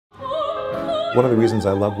One of the reasons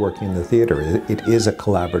I love working in the theater is it is a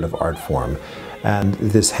collaborative art form. And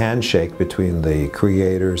this handshake between the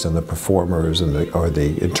creators and the performers and or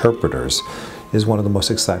the interpreters is one of the most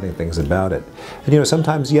exciting things about it. And you know,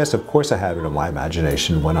 sometimes, yes, of course I have it in my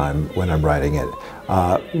imagination when I'm writing it.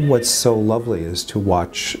 What's so lovely is to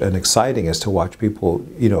watch, and exciting is to watch people,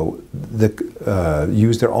 you know,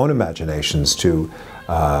 use their own imaginations to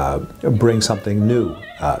bring something new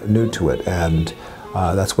to it. And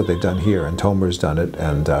that's what they've done here, and Tomer's done it,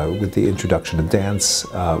 and with the introduction of dance,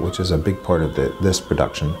 which is a big part of this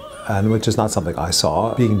production, and which is not something I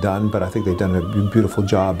saw being done, but I think they've done a beautiful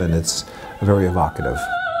job, and it's very evocative.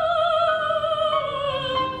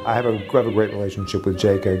 I have a great relationship with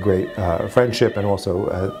Jake, a great friendship, and also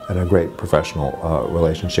a great professional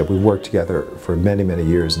relationship. We've worked together for many, many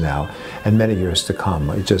years now, and many years to come.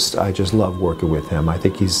 I just love working with him. I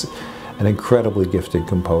think he's an incredibly gifted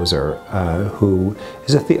composer who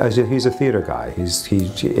is he's a theater guy.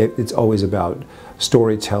 It's always about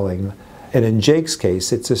storytelling, and in Jake's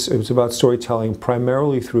case, it's about storytelling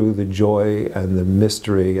primarily through the joy and the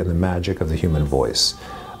mystery and the magic of the human voice.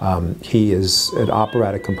 He is an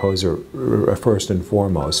operatic composer first and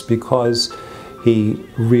foremost because he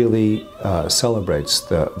really celebrates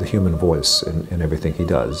the human voice in everything he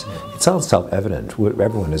does. It sounds self-evident.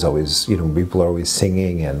 Everyone is always, you know, people are always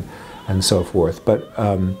singing and so forth, but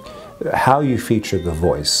how you feature the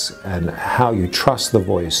voice and how you trust the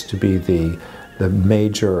voice to be the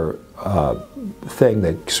major thing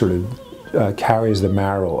that sort of carries the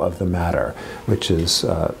marrow of the matter, which is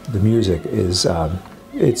the music, is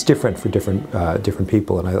it's different for different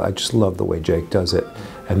people, and I just love the way Jake does it,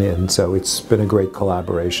 and so it's been a great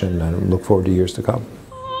collaboration, and I look forward to years to come.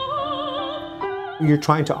 You're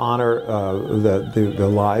trying to honor the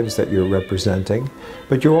lives that you're representing,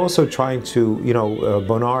 but you're also trying to, you know,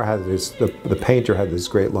 Bonnard had this, the painter had this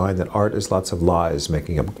great line that art is lots of lies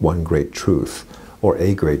making up one great truth, or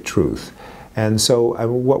a great truth. And so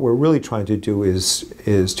what we're really trying to do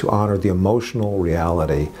is to honor the emotional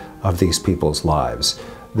reality of these people's lives.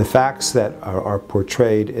 The facts that are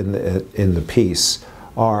portrayed in the piece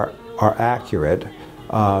are accurate.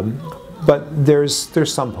 But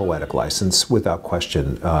there's some poetic license, without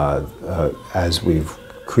question, as we've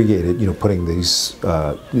created, you know, putting these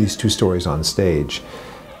two stories on stage.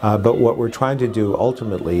 But what we're trying to do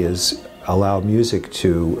ultimately is allow music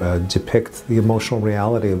to depict the emotional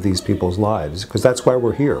reality of these people's lives, because that's why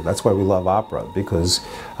we're here. That's why we love opera, because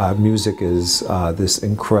music is this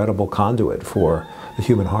incredible conduit for the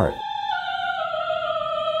human heart.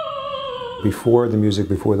 Before the music,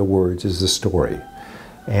 before the words, is the story.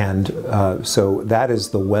 And so that is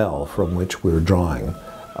the well from which we're drawing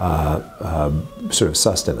sort of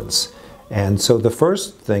sustenance. And so the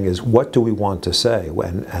first thing is, what do we want to say,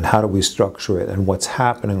 and how do we structure it, and what's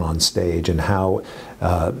happening on stage, and how,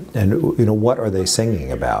 and you know, what are they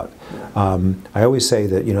singing about? I always say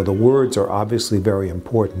that, you know, the words are obviously very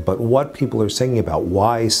important, but what people are singing about,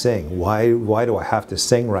 why sing? Why do I have to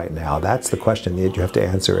sing right now? That's the question that you have to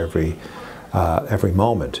answer every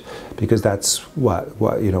moment, because that's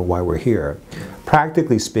what you know, why we're here.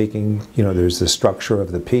 Practically speaking, you know, there's the structure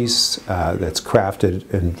of the piece that's crafted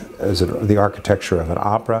as the architecture of an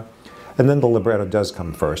opera, and then the libretto does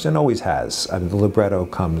come first, and always has. I mean, the libretto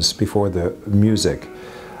comes before the music,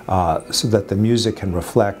 so that the music can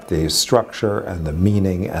reflect the structure and the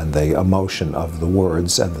meaning and the emotion of the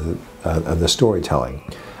words and the storytelling.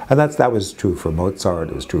 And that was true for Mozart,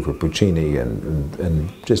 it was true for Puccini,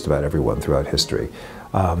 and just about everyone throughout history.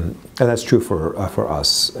 And that's true for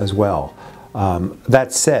us as well.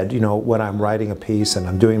 That said, you know, when I'm writing a piece and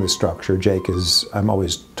I'm doing the structure, I'm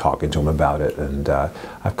always talking to him about it, and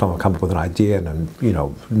I've come up with an idea, and you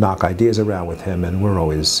know, knock ideas around with him, and we're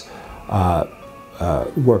always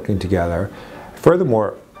working together.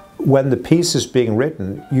 Furthermore, when the piece is being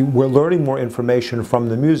written, we're learning more information from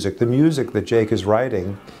the music. The music that Jake is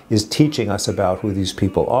writing is teaching us about who these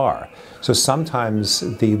people are. So sometimes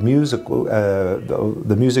the music,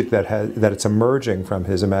 that it's emerging from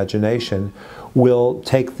his imagination, will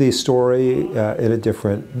take the story in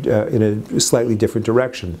a slightly different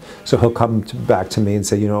direction. So he'll come back to me and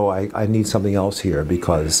say, you know, I need something else here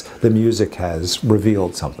because the music has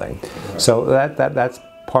revealed something. So that's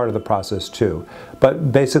part of the process too.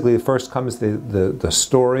 But basically, first comes the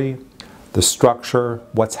story, the structure,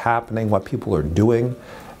 what's happening, what people are doing,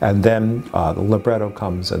 and then the libretto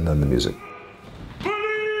comes, and then the music.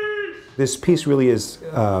 This piece really is,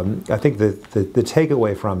 I think the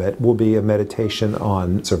takeaway from it will be a meditation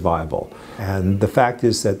on survival. And the fact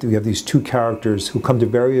is that we have these two characters who come to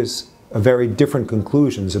various very different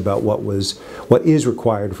conclusions about what is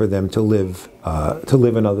required for them to live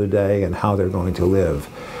another day and how they're going to live.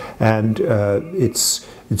 And it's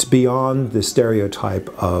beyond the stereotype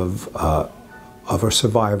of a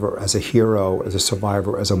survivor as a hero, as a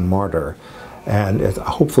survivor as a martyr. And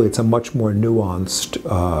hopefully it's a much more nuanced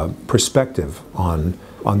perspective on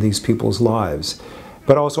these people's lives.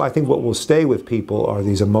 But also I think what will stay with people are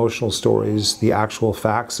these emotional stories, the actual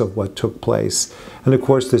facts of what took place, and of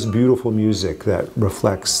course this beautiful music that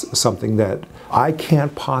reflects something that I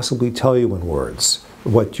can't possibly tell you in words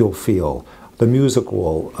what you'll feel. The music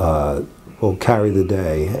will carry the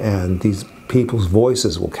day, and these people's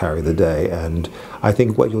voices will carry the day, and I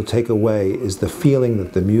think what you'll take away is the feeling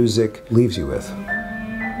that the music leaves you with.